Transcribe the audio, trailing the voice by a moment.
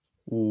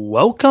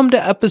Welcome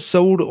to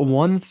episode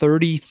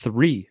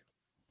 133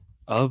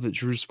 of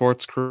Drew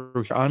Sports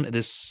Crew on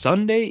this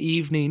Sunday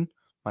evening.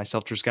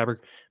 Myself, Drew Skyberg,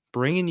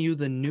 bringing you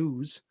the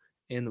news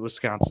in the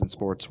Wisconsin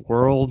sports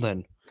world.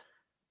 And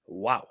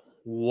wow,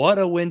 what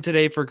a win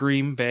today for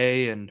Green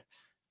Bay. And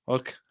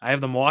look, I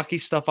have the Milwaukee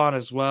stuff on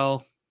as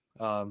well,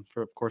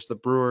 for, of course, the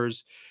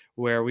Brewers,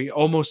 where we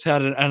almost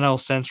had an NL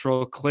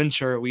Central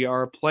clincher. We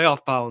are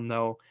playoff bound,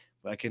 though.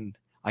 I can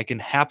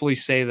happily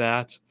say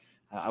that.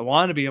 I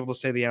wanted to be able to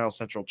say the NL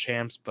Central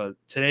champs, but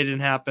today didn't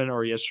happen,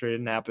 or yesterday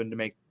didn't happen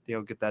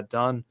to get that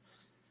done.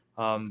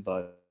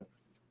 But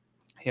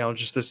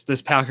just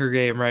this Packer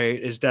game, right,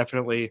 is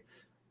definitely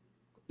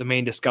the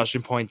main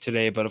discussion point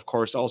today. But of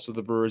course, also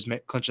the Brewers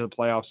clinching the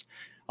playoffs.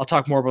 I'll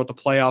talk more about the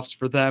playoffs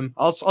for them.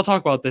 I'll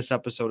talk about this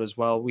episode as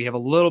well. We have a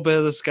little bit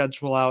of the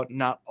schedule out,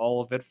 not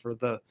all of it for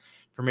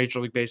Major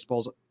League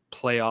Baseball's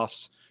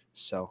playoffs.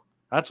 So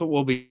that's what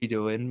we'll be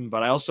doing.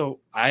 But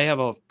I have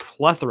a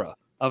plethora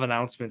of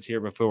announcements here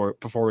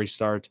before we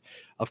start.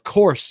 Of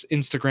course,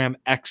 Instagram,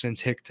 X, and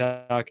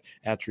TikTok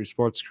at Drew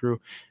Sports Crew,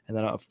 and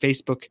then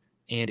Facebook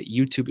and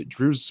YouTube,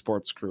 Drew's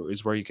Sports Crew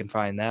is where you can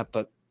find that.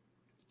 But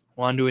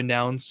wanted to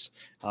announce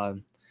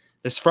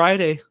this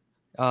Friday,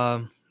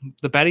 the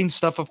betting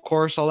stuff, of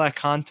course, all that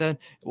content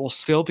will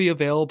still be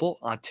available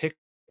on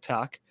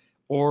TikTok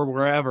or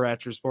wherever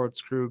at Drew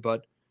Sports Crew.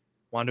 But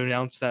wanted to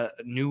announce that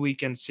new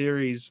weekend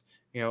series.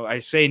 I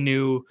say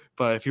new,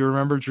 but if you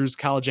remember Drew's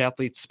College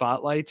Athlete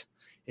Spotlight,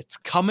 it's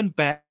coming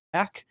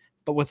back,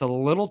 but with a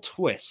little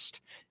twist.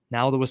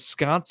 Now the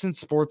Wisconsin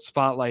Sports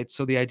Spotlight.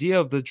 So the idea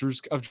of the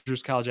Drew's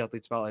College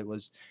Athlete Spotlight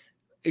was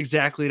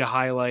exactly to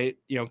highlight,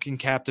 can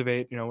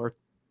captivate, or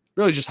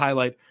really just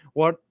highlight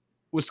what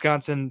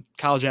Wisconsin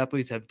college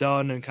athletes have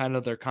done and kind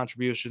of their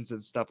contributions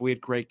and stuff. We had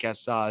great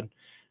guests on,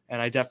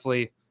 and I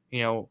definitely,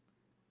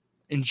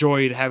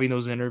 enjoyed having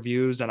those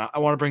interviews, and I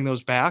want to bring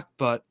those back.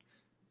 But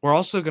we're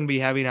also going to be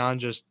having on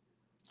just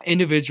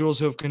individuals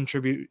who have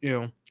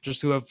just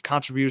who have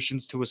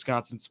contributions to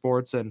Wisconsin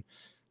sports. And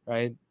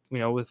right,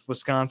 with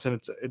Wisconsin,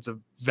 it's a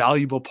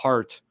valuable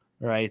part,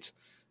 right,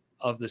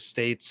 of the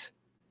state's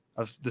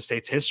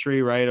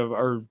history, right,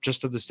 or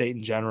just of the state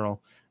in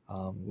general.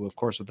 Of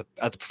course, at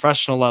the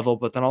professional level,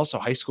 but then also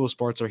high school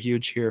sports are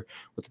huge here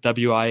with the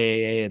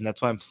WIAA, and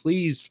that's why I'm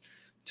pleased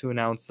to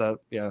announce that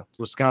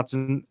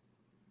Wisconsin,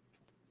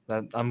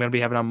 that I'm going to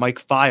be having on Mike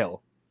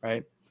File,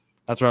 right?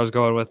 That's where I was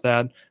going with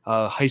that.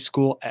 High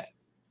school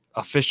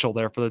official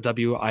there for the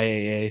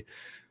WIAA,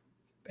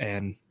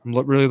 and I'm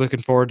really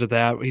looking forward to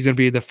that. He's going to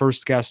be the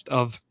first guest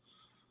of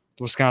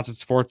the Wisconsin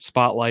Sports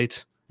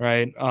Spotlight,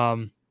 right?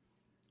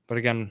 But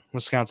again,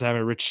 Wisconsin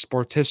having a rich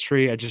sports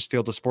history. I just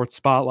feel the sports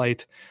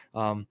spotlight,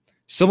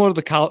 similar to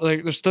the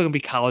college. There's still gonna be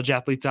college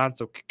athletes on,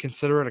 so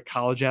consider it a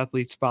college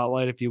athlete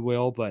spotlight, if you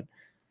will. But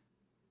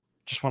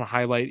just want to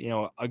highlight,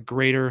 a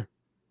greater.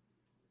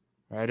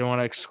 I don't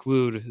want to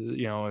exclude,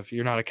 if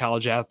you're not a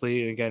college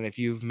athlete. And again, if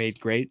you've made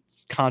great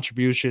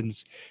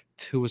contributions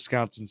to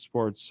Wisconsin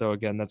sports. So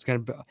again, that's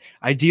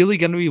ideally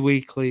going to be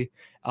weekly.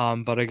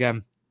 But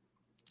again,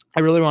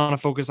 I really want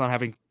to focus on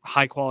having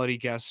high quality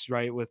guests,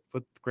 right, with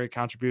great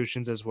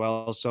contributions as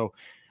well. So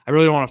I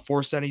really don't want to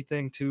force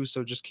anything too.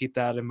 So just keep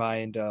that in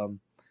mind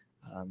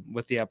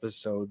with the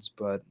episodes.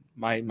 But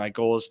my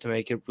goal is to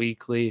make it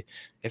weekly.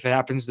 If it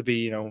happens to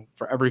be,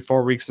 for every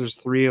 4 weeks, there's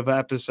 3 of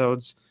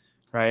episodes,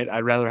 right?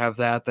 I'd rather have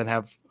that than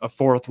have a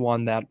fourth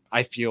one that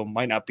I feel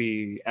might not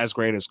be as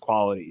great as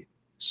quality.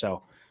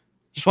 So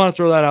just want to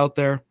throw that out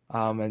there,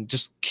 and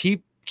just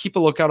keep a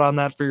lookout on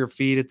that for your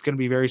feed. It's going to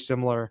be very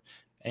similar.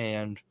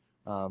 And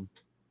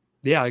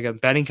again,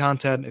 betting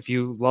content. If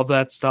you love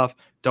that stuff,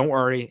 don't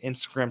worry.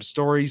 Instagram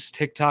stories,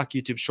 TikTok,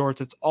 YouTube shorts,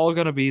 it's all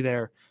going to be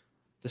there.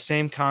 The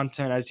same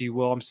content as you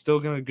will. I'm still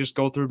going to just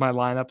go through my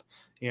lineup,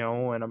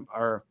 and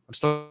I'm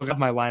still got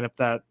my lineup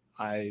that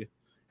I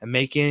am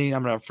making.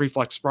 I'm going to have Free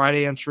Flex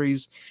Friday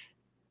entries.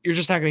 You're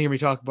just not going to hear me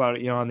talk about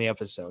it, on the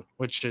episode,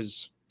 that's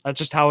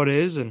just how it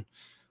is. And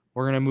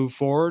we're going to move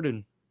forward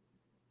and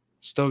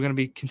still going to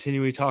be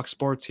continuing to talk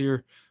sports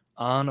here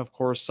on, of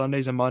course,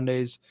 Sundays and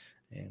Mondays.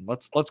 And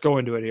let's go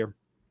into it here.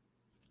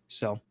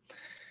 So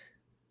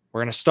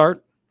we're going to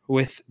start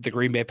with the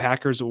Green Bay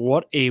Packers.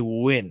 What a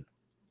win.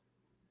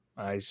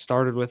 I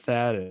started with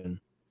that, and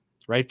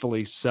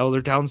rightfully so. They're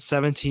down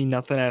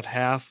 17-0 at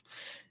half.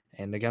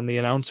 And again, the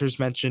announcers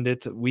mentioned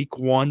it. Week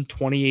 1,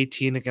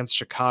 2018 against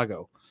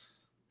Chicago.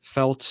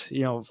 Felt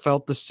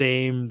the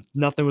same.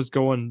 Nothing was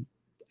going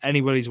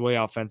anybody's way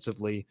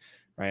offensively,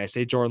 right? I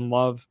say Jordan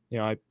Love,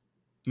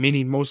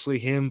 meaning mostly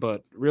him,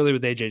 but really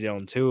with A.J.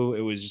 Dillon too,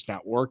 it was just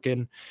not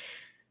working.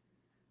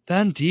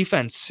 Then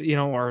defense,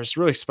 or it's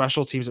really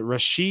special teams.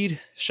 Rashid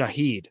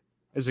Shaheed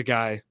is a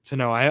guy to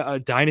know. A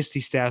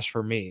dynasty stash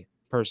for me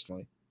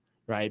personally,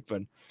 right?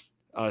 But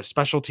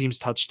special teams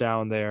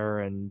touchdown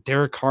there, and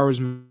Derek Carr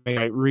was making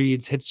right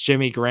reads, hits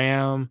Jimmy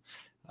Graham.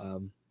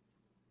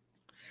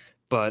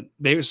 But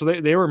they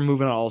were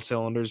moving on all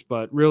cylinders.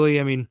 But really,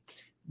 I mean,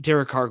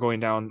 Derek Carr going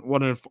down.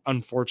 What an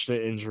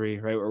unfortunate injury,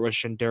 right? We're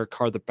wishing Derek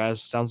Carr the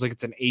best. Sounds like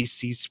it's an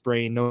AC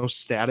sprain. No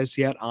status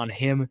yet on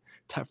him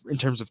in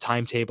terms of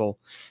timetable.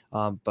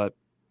 But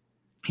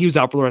he was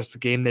out for the rest of the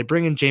game. They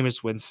bring in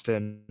Jameis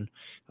Winston,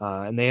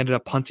 and they ended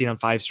up punting on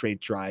 5 straight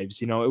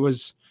drives. It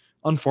was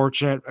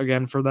unfortunate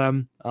again for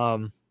them,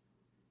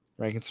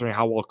 right? Considering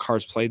how well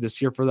Carr's played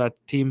this year for that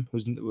team,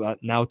 who's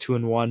now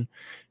 2-1.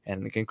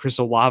 And again, Chris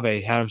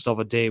Olave had himself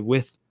a day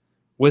with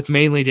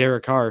mainly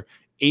Derek Carr,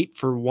 8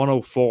 for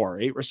 104,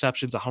 8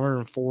 receptions,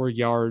 104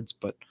 yards.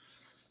 But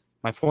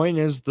my point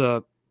is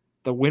the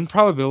win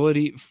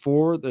probability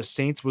for the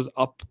Saints was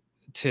up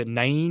to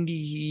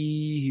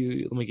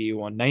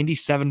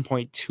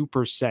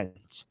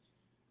 97.2%,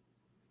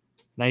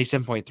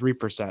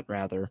 97.3%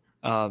 rather,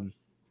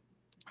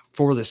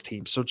 for this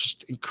team. So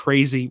just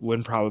crazy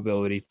win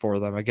probability for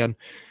them. Again,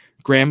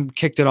 Graham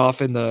kicked it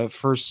off in the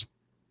first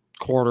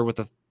quarter with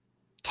a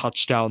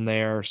touchdown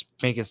there,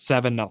 make it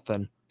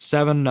 7-0.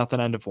 7-0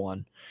 end of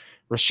one.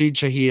 Rashid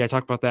Shaheed, I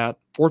talked about that,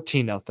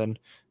 14-0.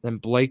 Then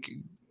Blake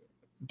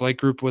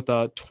Group with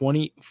a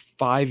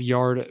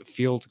 25-yard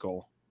field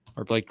goal,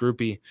 or Blake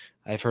Groupie.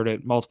 I've heard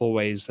it multiple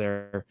ways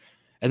there.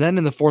 And then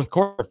in the fourth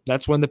quarter,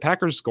 that's when the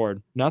Packers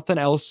scored. Nothing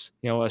else,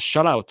 a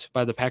shutout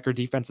by the Packer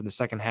defense in the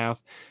second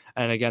half.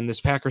 And again, this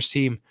Packers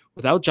team,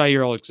 without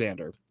Jair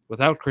Alexander,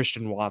 without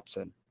Christian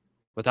Watson,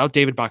 without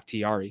David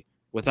Bakhtiari,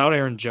 without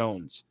Aaron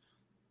Jones,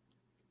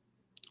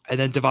 and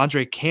then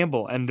Devondre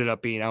Campbell ended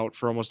up being out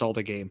for almost all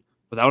the game,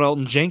 without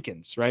Elton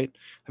Jenkins, right?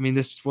 I mean,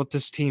 this what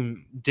this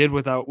team did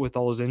with all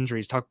those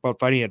injuries. Talk about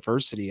fighting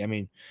adversity. I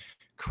mean,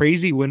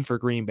 crazy win for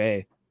Green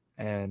Bay,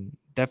 and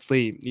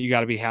definitely you got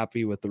to be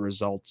happy with the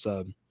results.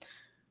 So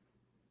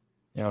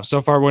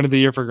far win of the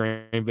year for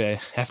Green Bay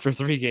after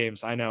 3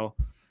 games. I know,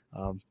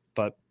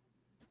 but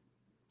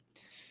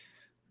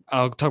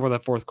I'll talk about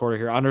that fourth quarter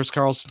here. Anders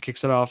Carlson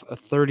kicks it off, a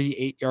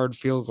 38-yard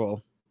field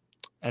goal.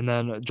 And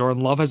then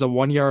Jordan Love has a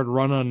 1-yard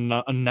run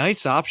on a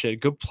nice option,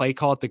 good play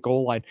call at the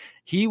goal line.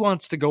 He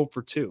wants to go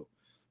for 2,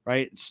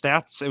 right?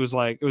 Stats,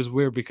 it was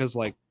weird because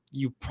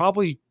you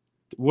probably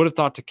would have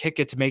thought to kick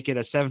it to make it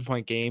a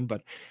 7-point game,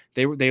 but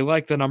they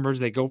like the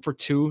numbers. They go for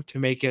 2 to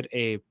make it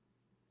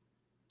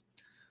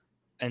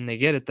and they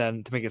get it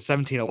then to make it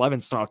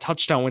 17-11. So now a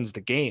touchdown wins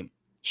the game.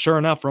 Sure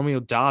enough,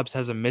 Romeo Doubs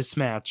has a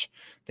mismatch.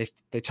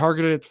 They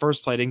targeted it the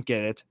first play, didn't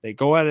get it. They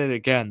go at it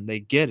again, they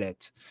get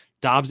it.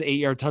 Dobbs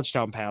 8-yard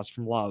touchdown pass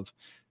from Love.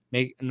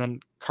 And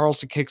then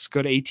Carlson kicks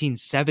good.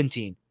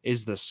 18-17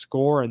 is the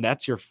score, and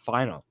that's your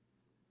final.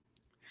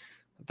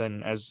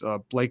 Then as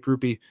Blake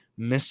Groupie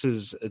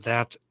misses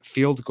that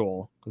field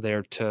goal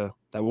there that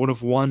would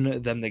have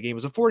won them the game. It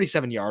was a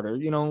 47-yarder.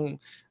 The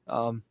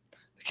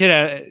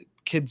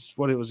kid's,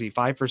 what was he,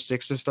 5 for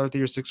 6 to start the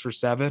year, 6 for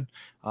 7.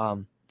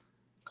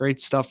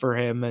 Great stuff for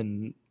him.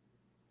 And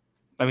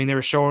I mean, they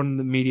were showing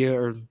the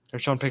media, or they're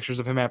showing pictures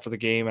of him after the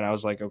game, and I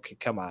was like, okay,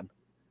 come on.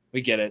 We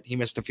get it. He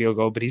missed a field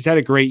goal, but he's had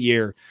a great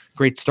year,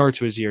 great start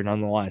to his year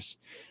nonetheless.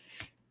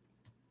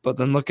 But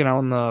then let's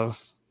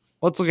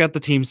look at the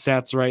team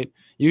stats, right?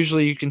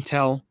 Usually you can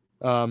tell,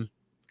 good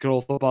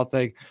old football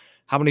thing,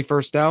 how many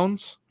first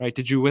downs, right?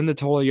 Did you win the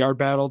total yard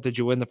battle? Did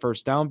you win the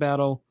first down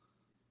battle?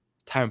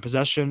 Time of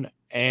possession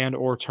and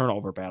or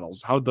turnover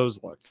battles. How'd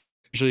those look?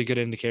 Usually a good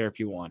indicator if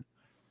you won.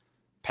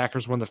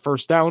 Packers won the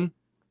first down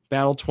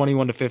battle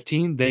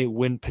 21-15. They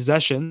win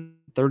possession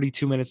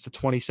 32 minutes to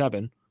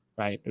 27.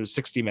 Right, it was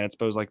 60 minutes,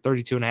 but it was like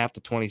 32.5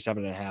 to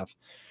 27.5.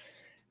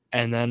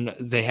 And then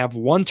they have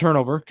 1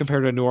 turnover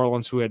compared to New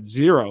Orleans, who had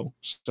 0.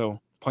 So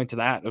point to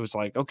that. It was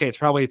like, okay, it's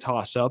probably a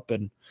toss up,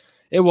 and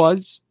it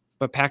was,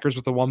 but Packers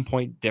with a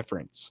 1-point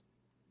difference.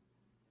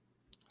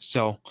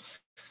 So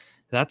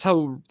that's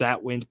how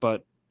that went.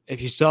 But if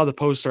you saw the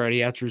post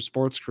already at Drew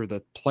Sports Crew,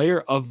 the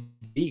player of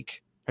the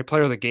week, or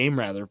player of the game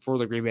rather, for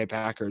the Green Bay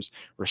Packers,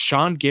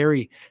 Rashawn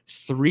Gary,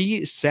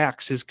 3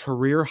 sacks, his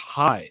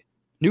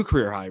new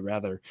career high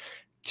rather.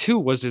 2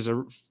 was his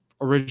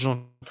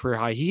original career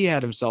high. He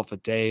had himself a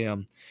day.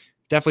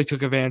 Definitely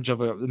took advantage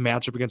of a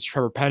matchup against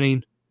Trevor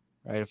Penning,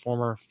 right, a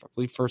former, I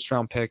believe,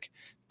 first-round pick.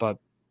 But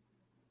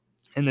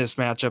in this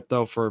matchup,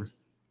 though, for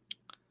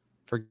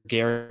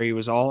Gary, it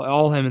was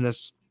all him in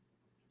this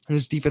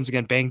defense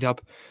again, banged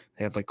up.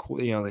 They had they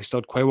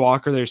still had Quay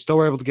Walker. They still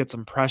were able to get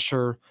some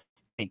pressure.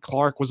 Nate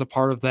Clark was a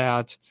part of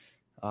that.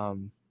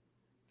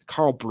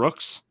 Carl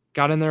Brooks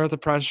got in there with the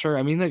pressure.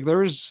 I mean, there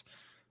was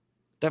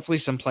definitely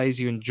some plays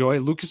you enjoy.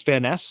 Lucas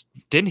Van Ness,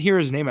 didn't hear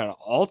his name at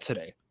all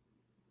today.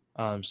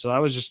 So that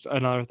was just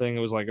another thing.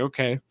 It was like,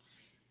 okay,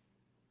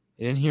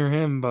 you didn't hear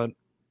him, but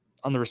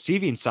on the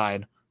receiving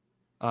side,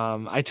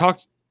 I'll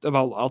talk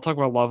about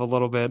Love a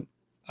little bit.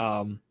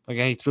 Again,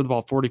 he threw the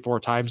ball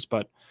 44 times,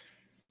 but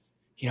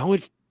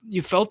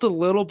you felt a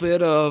little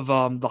bit of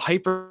the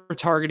hyper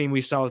targeting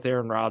we saw with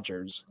Aaron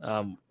Rodgers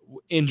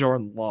in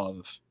Jordan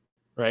Love,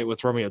 right?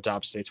 With Romeo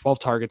Doubs, 12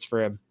 targets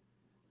for him.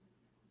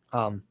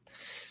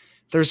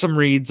 There's some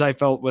reads I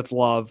felt with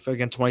Love,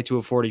 again, 22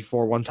 of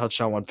 44, 1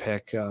 touchdown, 1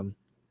 pick.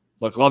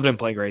 Look, Love didn't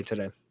play great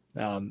today.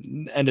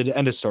 End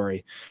of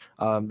story.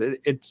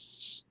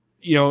 It's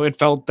it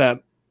felt that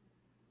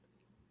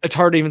it's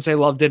hard to even say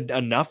Love did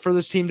enough for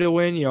this team to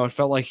win. It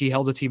felt like he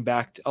held the team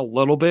back a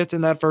little bit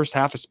in that first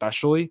half,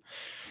 especially.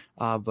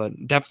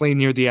 But definitely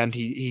near the end,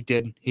 he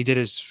did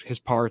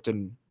his part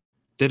and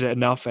did it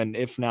enough. And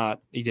if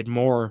not, he did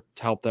more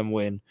to help them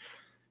win.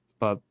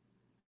 But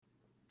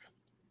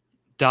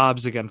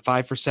Dobbs again,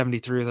 5 for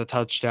 73 with a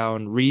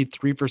touchdown. Reed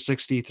 3 for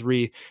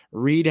 63.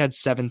 Reed had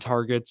 7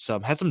 targets.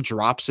 Had some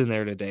drops in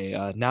there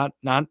today. Not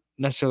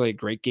necessarily a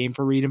great game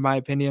for Reed in my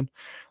opinion.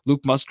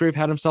 Luke Musgrave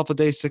had himself a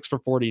day, 6 for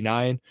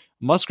 49.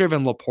 Musgrave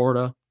and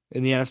Laporta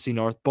in the NFC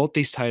North. Both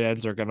these tight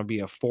ends are going to be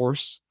a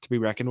force to be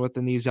reckoned with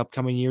in these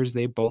upcoming years.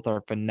 They both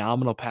are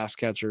phenomenal pass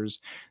catchers.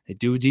 They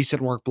do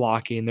decent work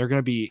blocking. They're going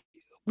to be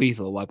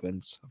lethal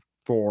weapons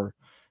for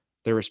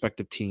their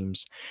respective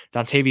teams.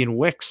 Dontavian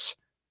Wicks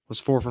was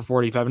 4 for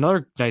 45.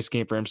 Another nice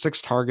game for him.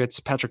 6 targets.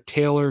 Patrick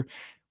Taylor,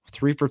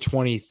 3 for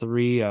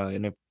 23.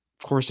 And of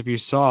course, if you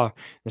saw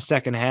the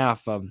second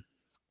half,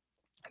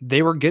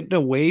 they were getting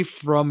away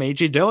from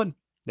A.J. Dillon.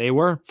 They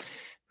were,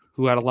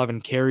 who had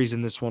 11 carries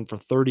in this one for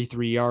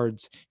 33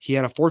 yards. He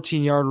had a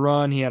 14-yard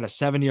run. He had a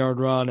 7-yard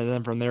run. And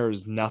then from there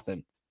was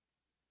nothing.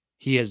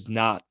 He has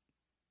not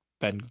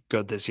been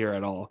good this year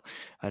at all.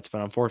 It's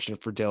been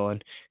unfortunate for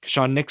Dillon.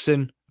 Keshawn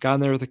Nixon got in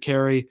there with a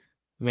carry.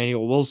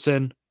 Emmanuel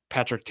Wilson,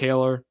 Patrick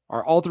Taylor,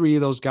 all 3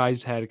 of those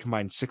guys had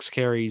combined 6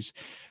 carries.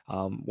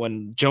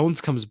 When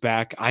Jones comes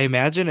back, I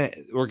imagine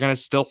we're going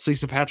to still see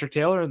some Patrick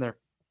Taylor in there,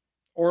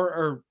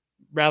 or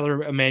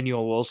rather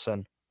Emmanuel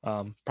Wilson.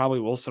 Probably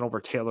Wilson over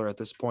Taylor at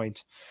this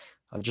point.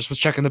 Just was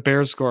checking the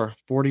Bears score.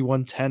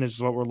 41-10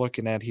 is what we're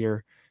looking at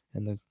here,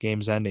 and the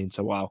game's ending.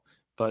 So wow.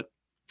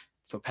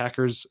 So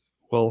Packers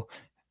will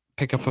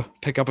pick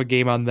up a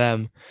game on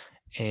them,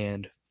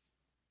 and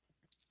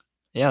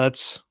yeah,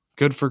 that's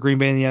good for Green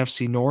Bay in the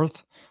NFC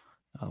North.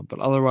 But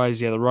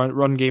otherwise, yeah, the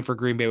run game for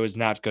Green Bay was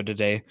not good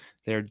today.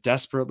 They're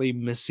desperately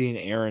missing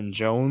Aaron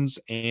Jones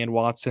and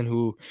Watson,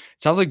 who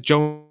it sounds like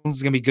Jones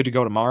is going to be good to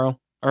go tomorrow,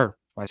 or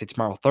when I say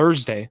tomorrow,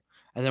 Thursday.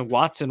 And then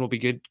Watson will be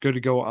good to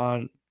go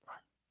on.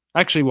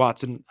 Actually,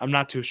 Watson, I'm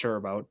not too sure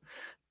about,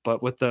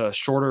 but with the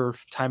shorter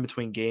time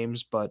between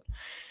games. But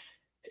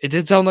it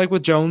did sound like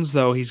with Jones,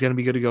 though, he's going to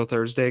be good to go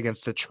Thursday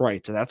against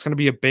Detroit. And that's going to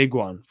be a big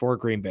one for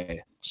Green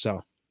Bay.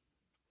 So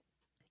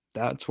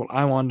that's what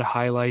I wanted to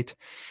highlight.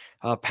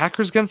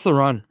 Packers against the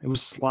run. It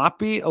was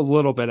sloppy a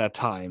little bit at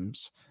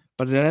times,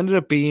 but it ended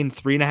up being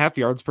 3.5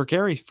 yards per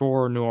carry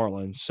for New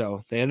Orleans.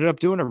 So they ended up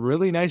doing a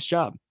really nice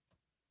job.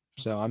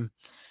 So I'm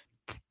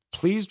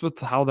pleased with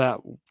how that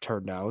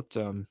turned out.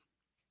 They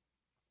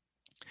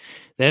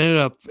ended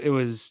up, it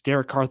was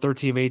Derek Carr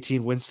 13 of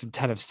 18, Winston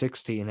 10 of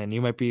 16. And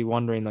you might be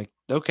wondering, like,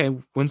 okay,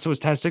 Winston was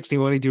 10 of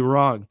 16. What did he do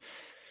wrong?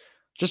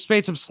 Just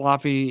made some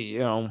sloppy,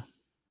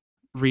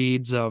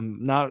 reads.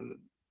 Not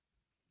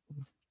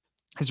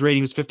his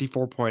rating was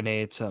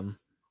 54.8. A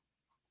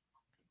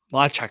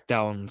lot of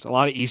checkdowns, a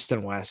lot of east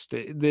and west.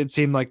 It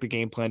seemed like the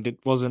game plan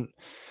was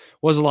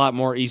a lot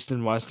more east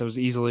and west. It was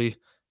easily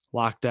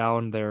locked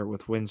down there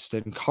with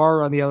Winston.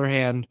 Carr, on the other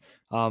hand,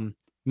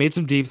 made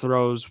some deep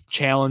throws,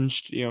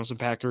 challenged, some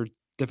Packer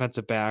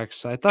defensive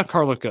backs. I thought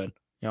Carr looked good.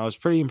 I was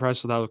pretty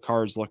impressed with how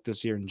Carr's looked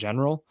this year in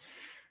general.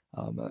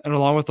 And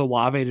along with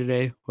Olave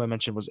today, who I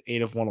mentioned was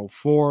 8 of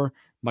 104.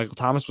 Michael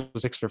Thomas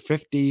was 6 for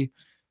 50.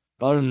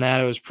 But other than that,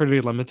 it was pretty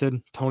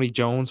limited. Tony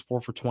Jones, 4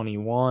 for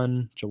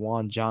 21.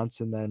 Jawan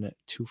Johnson, then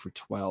 2 for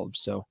 12.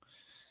 So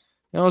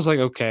I was like,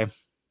 okay,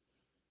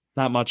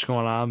 not much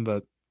going on,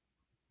 but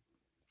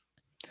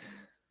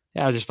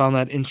yeah, I just found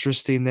that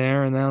interesting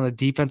there. And then on the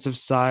defensive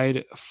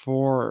side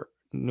for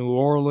New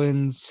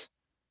Orleans,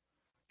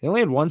 they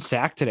only had 1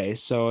 sack today.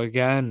 So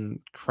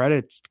again,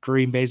 credit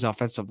Green Bay's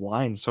offensive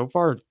line. So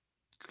far,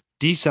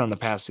 decent on the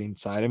passing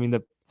side. I mean,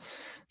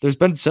 they've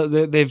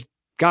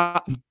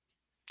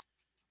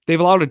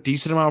allowed a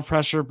decent amount of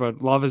pressure,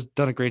 but Love has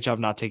done a great job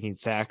not taking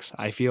sacks,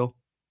 I feel.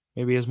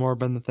 Maybe has more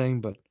been the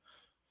thing, but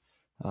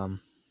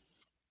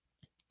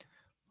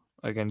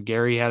again,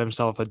 Gary had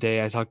himself a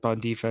day I talked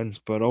about defense,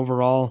 but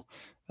overall,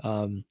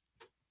 you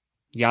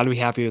got to be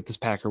happy with this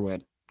Packer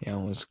win.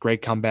 It's a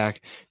great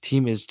comeback.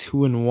 Team is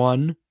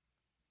 2-1,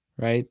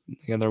 right?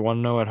 Again, they're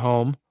 1-0 at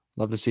home.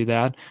 Love to see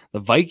that. The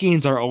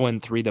Vikings are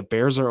 0-3. The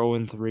Bears are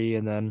 0-3,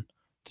 and then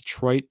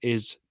Detroit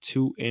is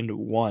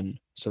 2-1.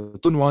 So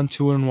 2-1,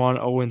 2-1,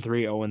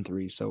 0-3,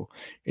 0-3. So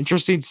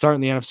interesting start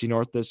in the NFC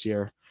North this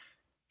year.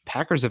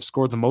 Packers have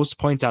scored the most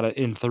points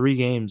in 3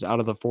 games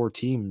out of the 4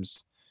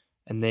 teams,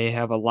 and they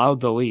have allowed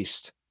the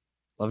least.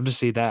 Love to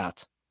see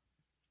that.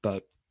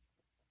 But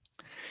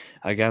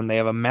again, they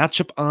have a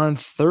matchup on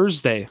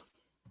Thursday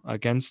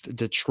against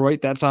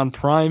Detroit. That's on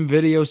Prime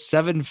Video,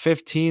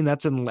 7:15.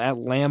 That's at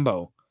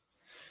Lambeau.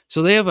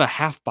 So they have a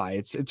half bye.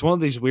 It's one of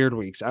these weird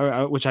weeks,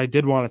 which I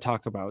did want to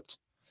talk about.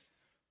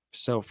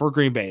 So for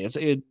Green Bay,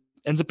 it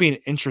ends up being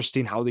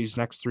interesting how these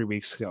next 3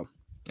 weeks go.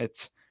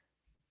 It's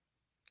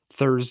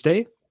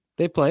Thursday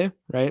they play,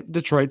 right?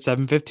 Detroit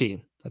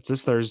 7:15. That's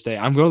this Thursday.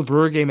 I'm going to the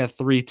Brewer game at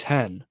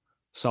 3:10.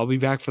 So I'll be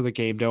back for the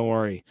game. Don't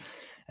worry.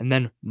 And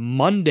then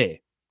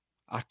Monday,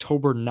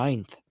 October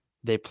 9th,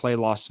 they play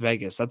Las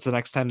Vegas. That's the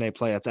next time they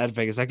play. That's at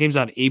Vegas. That game's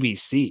on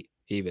ABC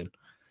even.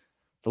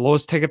 The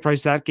lowest ticket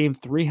price that game,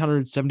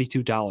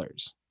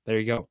 $372. There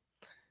you go.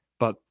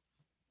 But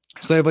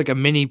so they have like a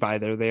mini buy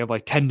there. They have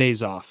like 10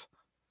 days off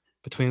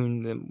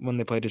between when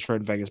they play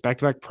Detroit and Vegas,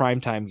 back-to-back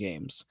primetime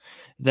games.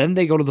 Then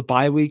they go to the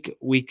bye week,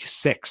 week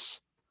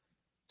 6.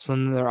 So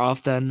then they're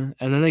off then.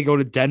 And then they go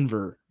to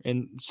Denver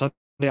in Sunday,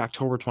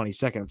 October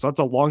 22nd. So that's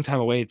a long time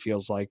away, it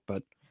feels like.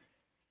 But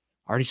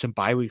already some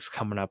bye weeks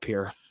coming up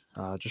here.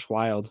 Just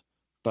wild.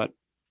 But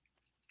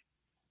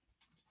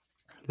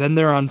then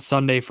they're on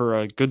Sunday for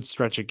a good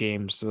stretch of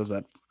games. So was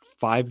that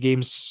 5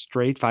 games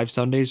straight, 5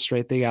 Sundays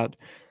straight? They got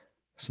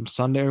some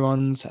Sunday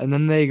ones. And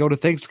then they go to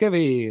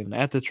Thanksgiving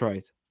at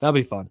Detroit. That'll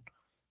be fun.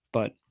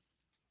 But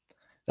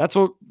that's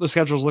what the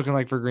schedule's looking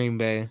like for Green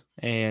Bay.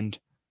 And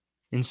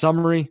in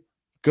summary,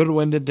 good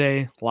win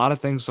today. A lot of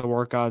things to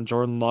work on.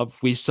 Jordan Love,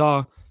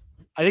 I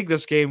think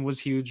this game was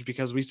huge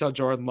because we saw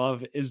Jordan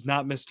Love is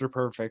not Mr.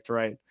 Perfect,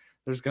 right?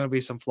 There's going to be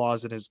some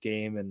flaws in his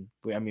game. And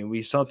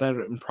we saw that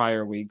in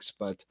prior weeks,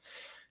 but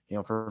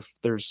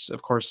there's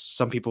of course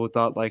some people who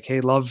thought like,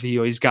 hey, Love,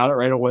 he's got it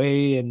right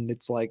away. And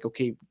it's like,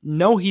 okay,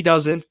 no, he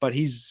doesn't, but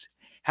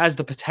has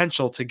the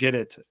potential to get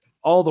it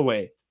all the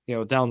way,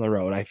 down the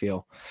road. I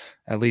feel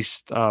at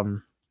least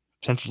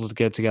potential to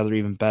get it together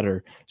even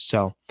better.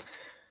 So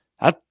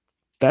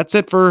that's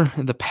it for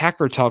the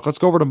Packer talk. Let's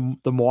go over to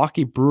the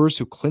Milwaukee Brewers,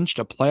 who clinched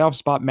a playoff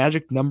spot.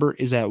 Magic number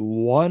is at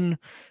 1.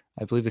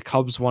 I believe the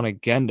Cubs won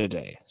again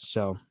today.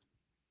 So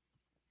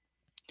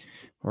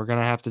we're going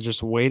to have to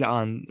just wait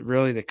on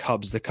really the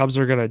Cubs. The Cubs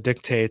are going to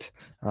dictate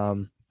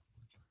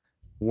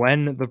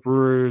when the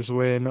Brewers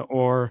win,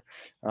 or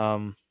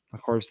of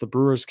course the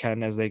Brewers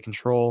can, as they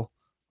control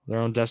their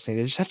own destiny.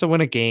 They just have to win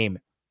a game.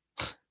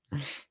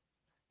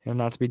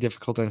 Not to be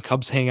difficult. And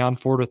Cubs hang on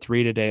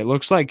 4-3 today. It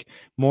looks like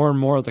more and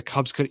more the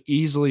Cubs could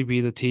easily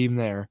be the team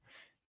there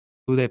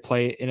who they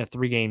play in a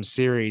 3-game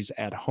series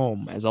at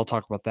home, as I'll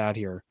talk about that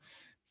here.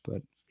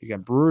 But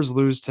again, Brewers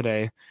lose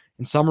today.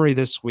 In summary,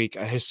 this week,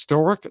 a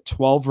historic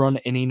 12-run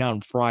inning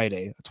on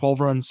Friday, a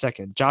 12-run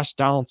second. Josh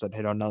Donaldson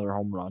hit another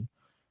home run.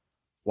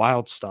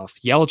 Wild stuff.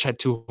 Yelich had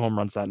 2 home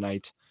runs that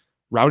night.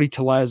 Rowdy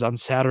Tellez on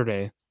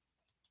Saturday.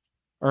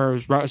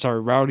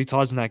 Rowdy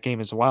Tellez in that game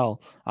as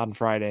well on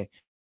Friday.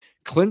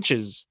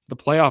 Clinches the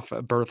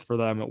playoff berth for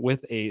them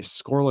with a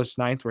scoreless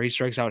ninth where he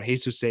strikes out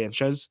Jesus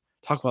Sanchez.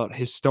 Talk about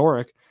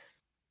historic.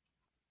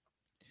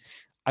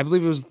 I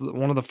believe it was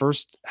one of the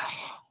first.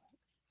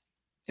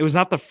 It was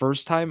not the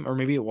first time, or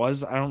maybe it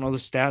was. I don't know the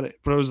stat,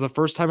 but it was the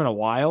first time in a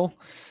while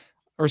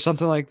or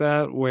something like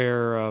that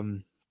where a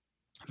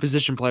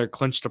position player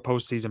clinched a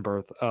postseason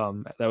berth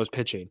that was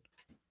pitching.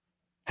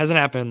 Hasn't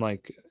happened in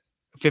like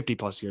 50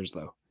 plus years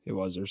though. It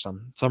was, or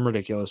some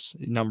ridiculous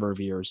number of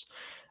years.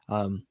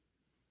 But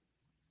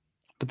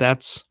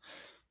that's,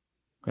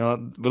 we'd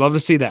love to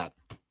see that,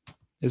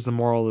 is the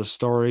moral of the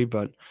story.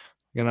 But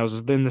again, that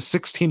was in the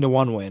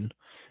 16-1 win.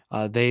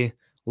 They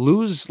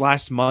lose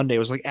last Monday. It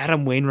was like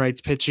Adam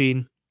Wainwright's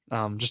pitching.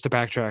 Just to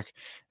backtrack,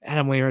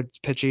 Adam Wainwright's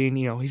pitching.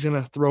 He's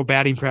gonna throw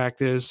batting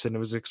practice, and it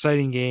was an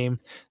exciting game.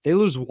 They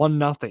lose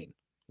 1-0.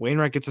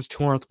 Wainwright gets his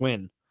 200th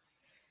win,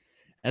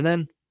 and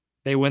then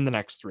they win the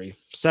next 3: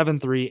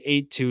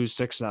 7-3, 8-2,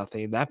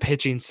 6-0. That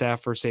pitching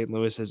staff for St.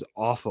 Louis is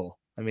awful.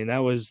 That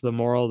was the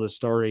moral of the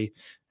story,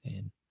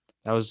 and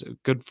that was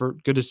good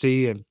to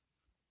see. And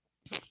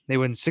they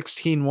win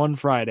 16-1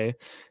 Friday.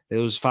 They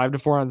lose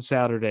 5-4 on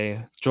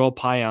Saturday. Joel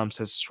Payamps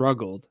has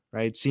struggled,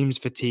 right? Seems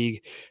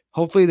fatigue.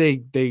 Hopefully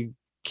they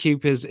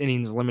keep his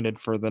innings limited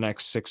for the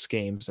next 6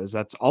 games, as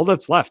that's all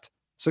that's left.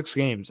 6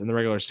 games in the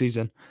regular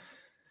season.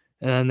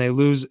 And then they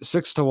lose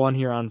 6-1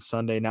 here on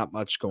Sunday. Not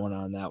much going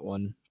on in that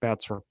one.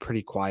 Bats were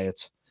pretty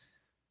quiet.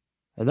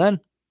 And then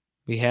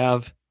we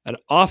have an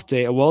off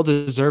day, a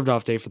well-deserved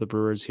off day for the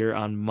Brewers here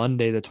on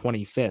Monday, the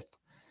 25th.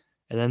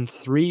 And then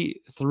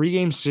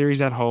three-game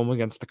series at home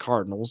against the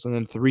Cardinals, and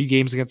then 3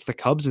 games against the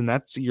Cubs, and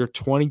that's your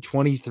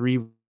 2023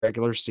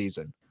 regular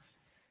season.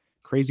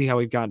 Crazy how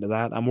we've gotten to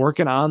that. I'm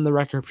working on the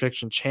record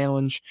prediction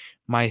challenge.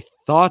 My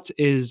thought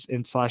is,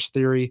 in /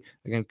 theory,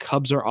 again,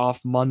 Cubs are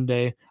off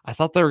Monday. I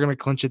thought they were going to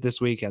clinch it this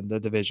weekend, the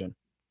division.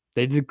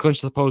 They did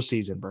clinch the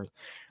postseason berth.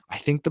 I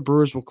think the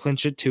Brewers will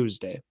clinch it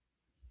Tuesday.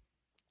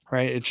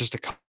 Right? It's just a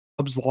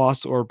Cubs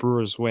loss or a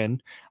Brewers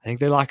win. I think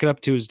they lock it up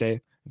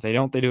Tuesday. If they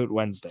don't, they do it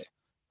Wednesday.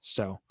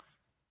 So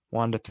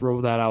wanted to throw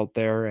that out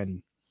there.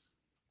 And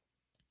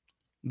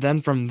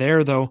then from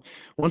there, though,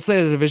 once they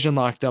have the division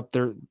locked up,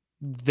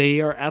 they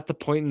are at the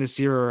point in this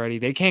year already.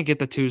 They can't get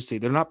the 2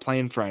 seed. They're not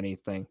playing for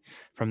anything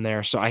from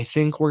there. So I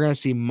think we're going to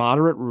see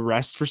moderate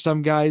rest for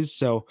some guys.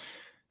 So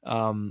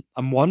I'm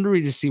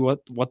wondering to see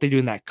what they do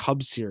in that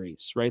Cubs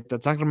series, right?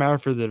 That's not going to matter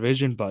for the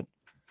division, but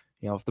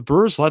if the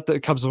Brewers let the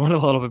Cubs win a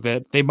little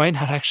bit, they might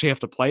not actually have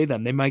to play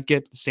them. They might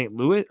get St.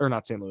 Louis, or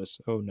not St. Louis.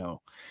 Oh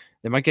no.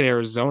 They might get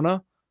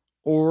Arizona,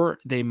 or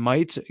they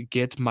might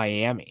get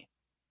Miami.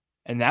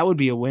 And that would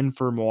be a win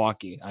for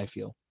Milwaukee, I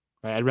feel.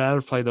 I'd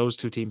rather play those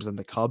 2 teams than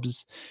the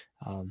Cubs.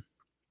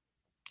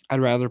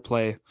 I'd rather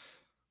play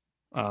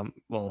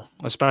Well,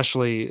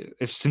 especially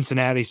if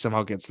Cincinnati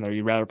somehow gets in there,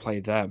 you'd rather play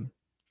them.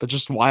 But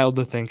just wild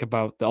to think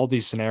about all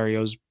these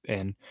scenarios.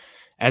 And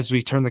as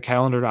we turn the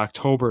calendar to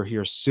October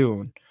here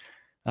soon,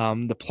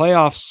 the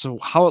playoffs, so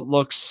how it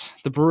looks,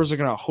 the Brewers are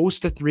going to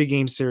host a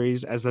 3-game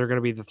series as they're going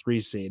to be the 3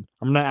 seed.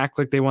 I'm going to act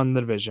like they won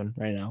the division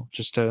right now,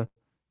 just to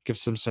give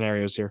some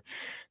scenarios here.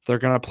 They're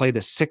going to play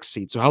the 6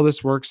 seed. So how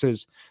this works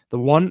is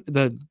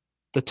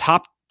the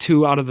top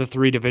 2 out of the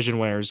 3 division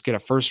winners get a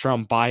first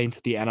round bye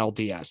into the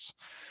NLDS.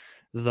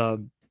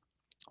 The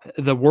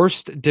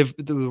worst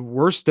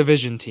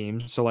division team,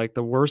 so like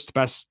the worst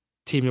best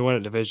team to win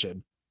a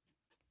division,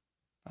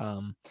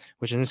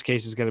 which in this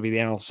case is going to be the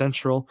NL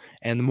Central,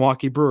 and the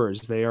Milwaukee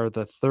Brewers. They are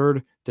the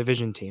 3rd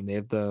division team. They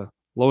have the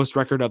lowest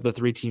record of the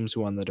 3 teams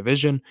who won the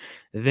division.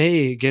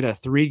 They get a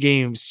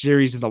 3-game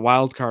series in the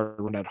wild card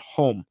round at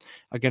home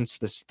against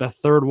the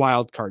 3rd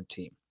wild card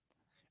team.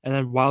 And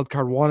then wild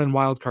card 1 and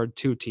wild card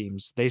 2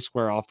 teams, they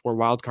square off, where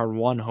wild card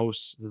 1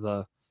 hosts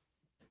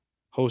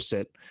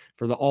it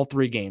for all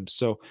 3 games.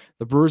 So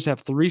the Brewers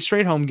have 3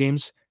 straight home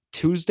games: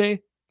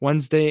 Tuesday,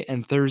 Wednesday,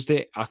 and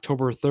Thursday,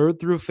 October 3rd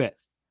through 5th.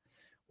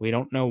 We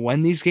don't know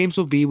when these games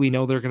will be. We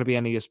know they're going to be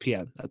on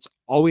ESPN. That's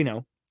all we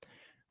know.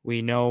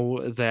 We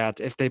know that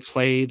if they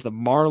play the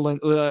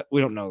Marlins,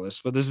 we don't know this,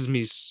 but this is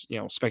me,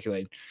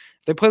 speculating.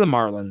 If they play the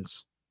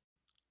Marlins,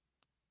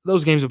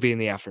 those games will be in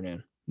the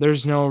afternoon.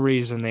 There's no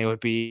reason they would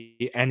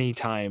be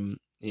anytime,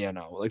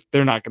 like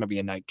they're not going to be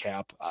a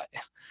nightcap.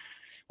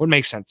 Would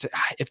make sense.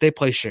 If they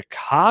play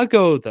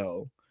Chicago,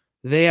 though,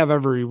 they have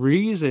every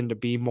reason to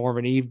be more of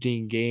an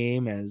evening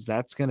game, as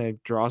that's going to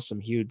draw some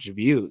huge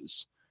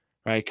views,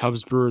 right?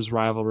 Cubs Brewers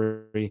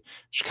rivalry,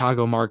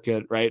 Chicago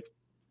market, right?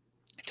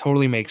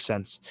 Totally makes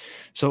sense.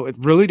 So it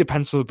really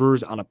depends for the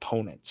Brewers on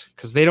opponent,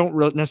 because they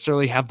don't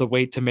necessarily have the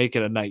weight to make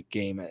it a night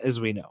game, as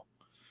we know.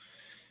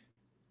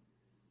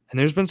 And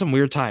there's been some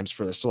weird times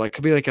for this. So like, it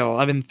could be like at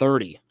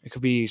 11:30. It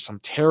could be some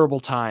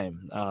terrible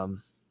time.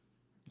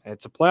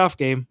 It's a playoff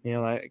game,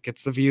 it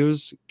gets the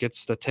views,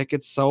 gets the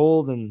tickets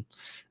sold, and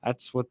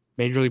that's what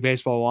Major League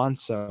Baseball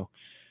wants. So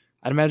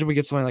I'd imagine we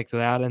get something like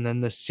that. And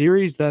then the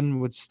series then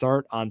would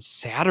start on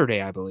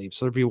Saturday, I believe.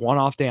 So there'd be one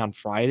off day on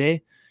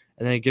Friday,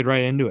 and then get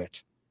right into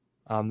it.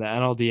 The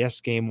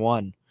NLDS game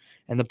 1.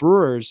 And the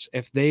Brewers,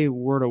 if they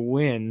were to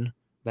win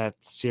that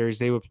series,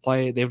 they would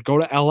go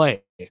to LA.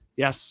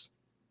 Yes,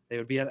 they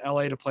would be at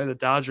LA to play the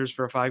Dodgers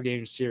for a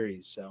 5-game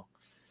series. So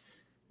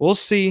we'll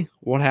see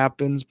what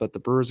happens, but the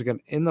Brewers are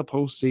in the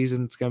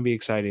postseason. It's going to be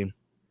exciting.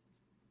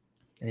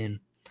 And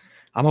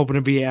I'm hoping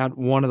to be at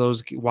one of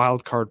those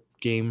wild card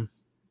games,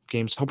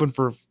 hoping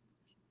for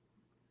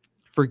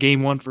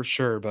game 1 for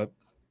sure, but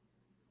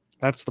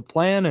that's the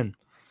plan. And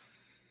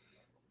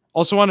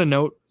also want to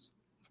note,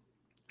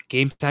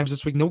 game times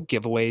this week, no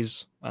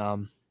giveaways.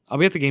 I'll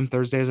be at the game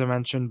Thursday, as I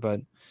mentioned,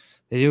 but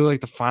they do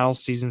like the final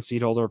season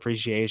seed holder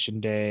appreciation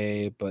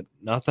day, but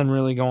nothing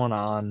really going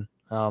on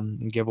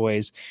in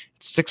giveaways.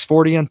 It's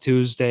 6:40 on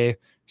Tuesday,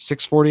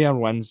 6:40 on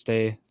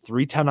Wednesday,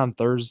 3:10 on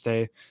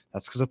Thursday.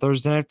 That's because of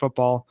Thursday Night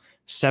Football.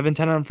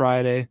 7:10 on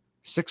Friday,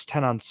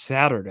 6:10 on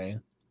Saturday,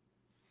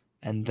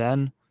 and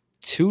then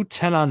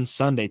 2:10 on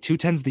Sunday.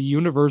 2:10 is the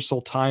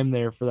universal time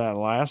there for that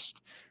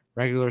last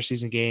regular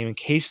season game, in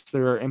case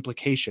there are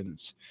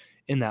implications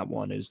in that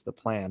one, is the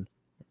plan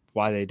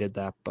why they did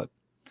that. But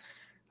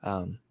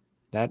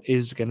that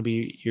is going to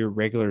be your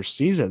regular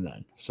season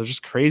then. So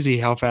just crazy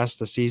how fast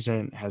the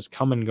season has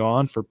come and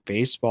gone for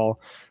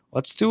baseball.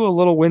 Let's do a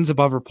little wins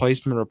above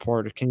replacement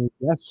report. Can you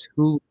guess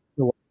who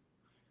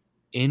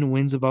in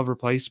wins above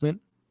replacement?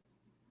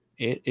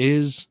 It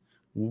is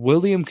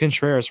William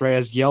Contreras, right?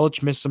 As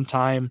Yelich missed some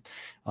time.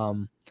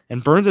 And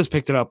Burns has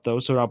picked it up, though.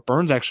 So now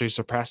Burns actually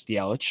surpassed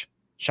Yelich.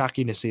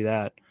 Shocking to see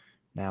that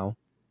now.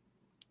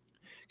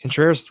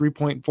 Contreras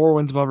 3.4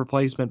 wins above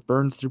replacement,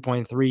 Burns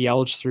 3.3,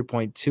 Yelich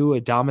 3.2,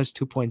 Adames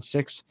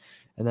 2.6,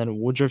 and then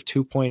Woodruff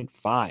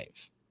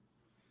 2.5.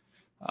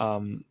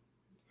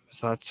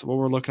 So that's what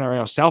we're looking at right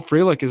now. Sal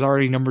Frelick is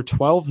already number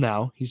 12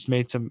 now. He's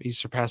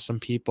surpassed some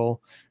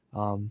people.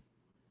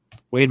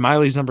 Wade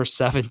Miley's number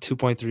 7,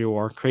 2.3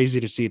 WAR.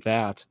 Crazy to see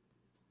that.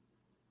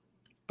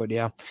 But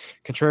yeah,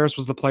 Contreras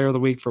was the player of the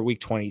week for week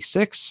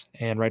 26,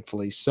 and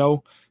rightfully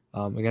so.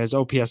 Again, his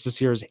OPS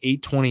this year is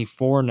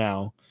 824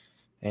 now.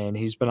 And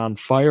he's been on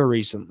fire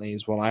recently,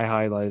 is what I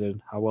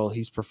highlighted, how well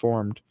he's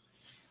performed.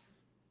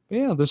 But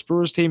yeah, this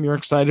Brewers team you're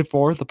excited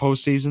for. The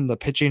postseason, the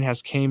pitching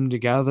has came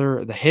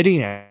together. The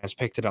hitting has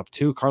picked it up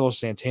too. Carlos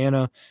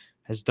Santana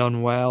has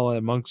done well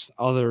amongst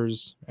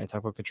others. I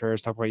talk about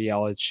Contreras, talk about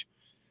Yelich.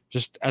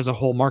 Just as a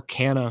whole, Mark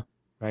Canha,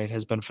 right,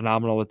 has been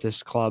phenomenal with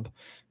this club.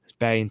 He's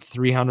batting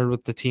 300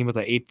 with the team with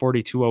an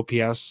 842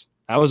 OPS.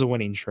 That was a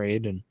winning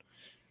trade, and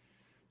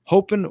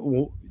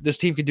hoping this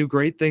team can do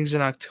great things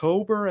in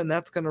October, and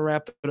that's going to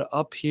wrap it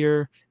up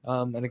here.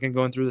 And again,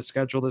 going through the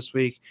schedule this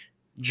week,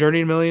 Journey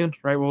to Million,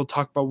 right? We'll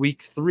talk about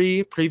week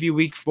 3, preview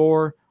week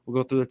 4.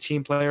 We'll go through the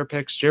team player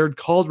picks. Jared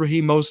called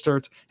Raheem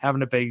Mostert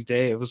having a big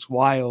day. It was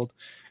wild,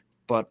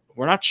 but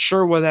we're not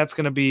sure whether that's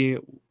going to be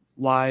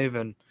live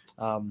and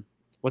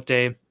what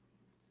day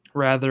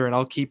rather, and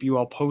I'll keep you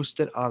all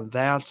posted on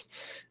that.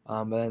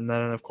 And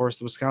then, of course,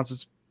 the Wisconsin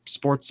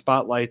Sports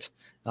Spotlight.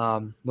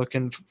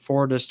 Looking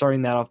forward to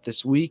starting that off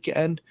this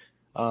weekend,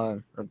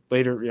 or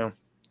later,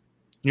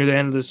 near the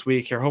end of this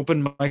week. You're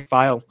hoping Mike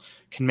File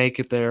can make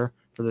it there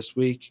for this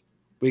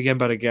weekend,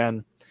 but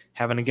again,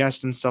 having a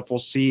guest and stuff, we'll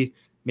see.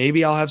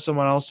 Maybe I'll have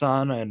someone else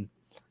on, and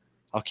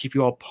I'll keep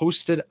you all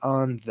posted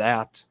on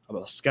that.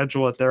 I'll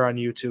schedule it there on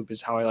YouTube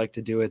is how I like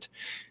to do it.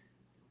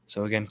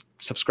 So again,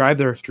 subscribe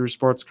there, Drew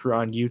Sports Crew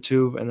on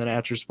YouTube, and then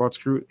at Drew Sports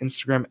Crew,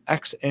 Instagram,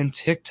 X, and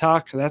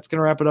TikTok. That's going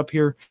to wrap it up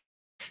here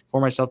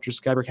for myself, Drew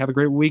Skyberg. Have a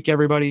great week,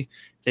 everybody.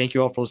 Thank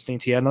you all for listening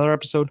to yet another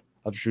episode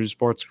of Drew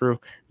Sports Crew,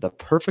 the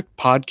perfect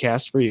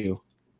podcast for you.